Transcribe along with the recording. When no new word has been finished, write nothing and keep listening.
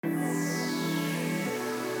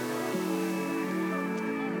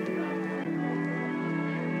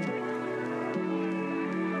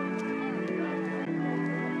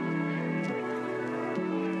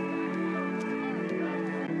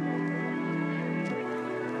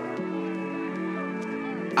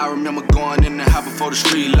I remember going in the house before the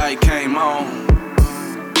street light came on.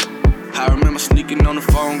 I remember sneaking on the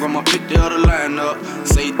phone, grandma picked the other line up.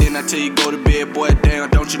 Say, didn't I tell you go to bed, boy, damn,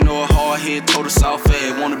 don't you know a hard head told us off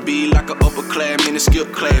ad. Wanna be like a upperclassmen in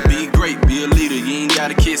skip class. Be great, be a leader, you ain't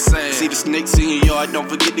gotta kiss ass. See the snakes in your yard, don't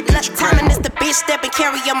forget to cut your crap. Timing is the bitch that been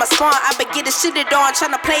carrying my spawn. I been getting shitted on,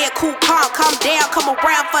 tryna play it cool, calm. Calm down, come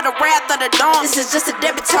around for the wrath of the dawn. This is just a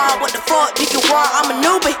debutante, what the fuck do you want? I'm a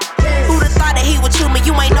newbie. Who'da thought that he would chew me?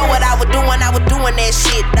 You ain't know what I was doing that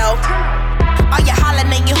shit though. All you hollering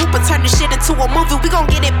and you hooping, turn this shit into a movie, we gon'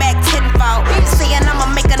 get it back tenfold. You saying I'ma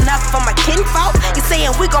make enough for my kinfolk? You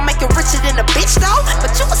saying we gon' make it richer than a bitch though?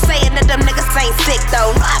 But you was saying that them niggas ain't sick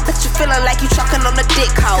though. I bet you feeling like you trucking on the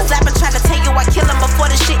dick hole. Cause I been trying to tell you I kill him before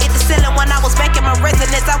the shit hit the ceiling. When I was back in my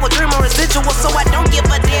residence, I was dreaming residuals. So I don't give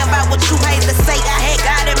a damn about what you hate to say. I had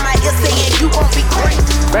God in my ear saying you gon' be great.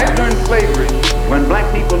 Back during slavery, when black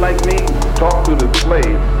people like me talked to the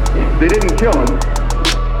slaves, they didn't kill them.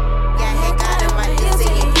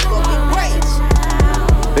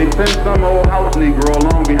 They sent some old house Negro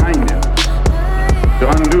along behind him to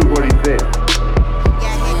undo what he said.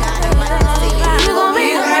 You gon'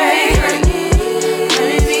 be great. Let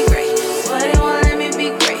me be great. What they want, let me be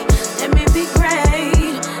great. Let me be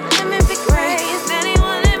great. Let me be great. If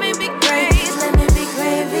anyone, let me be great. Let me be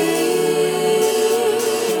gravy.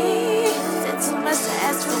 Said too much to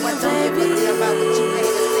ask for, what baby?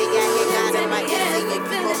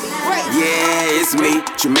 Yeah, it's me,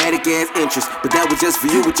 dramatic ass interest. But that was just for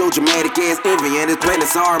you with your dramatic ass envy. And this planet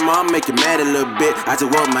sorry, ma, I'm making mad a little bit. I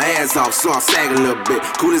just want my ass off, so I sag a little bit.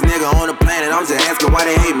 Coolest nigga on the planet, I'm just asking why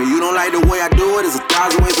they hate me. You don't like the way I do it, there's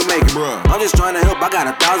 1,000 ways to make it. I'm just trying to help, I got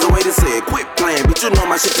 1,000 ways to say it. Quit playing, but you know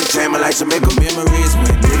my shit is jamming like Jamaica Memories.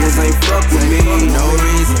 When niggas ain't fuck with me, no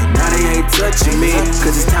reason. Now they ain't touching me,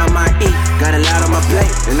 cause it's time I eat. Got a lot on my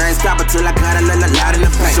plate, and I ain't stopping till I got a lot in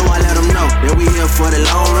the bank. So I let them know that we here for the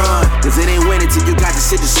long run. Cause it ain't winning till you got the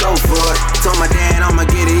shit to show for it. Told my dad I'ma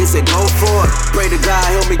get it, he said go for it. Pray to God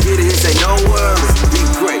help me get it, he said no worries. Be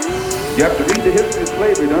great. You have to read the history of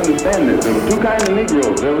slavery to understand this. There were two kinds of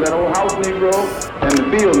Negroes. There was that old house Negro and the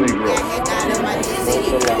field Negro.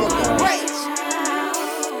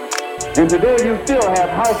 And today you still have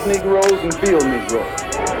house Negroes and field Negroes.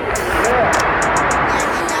 Yeah.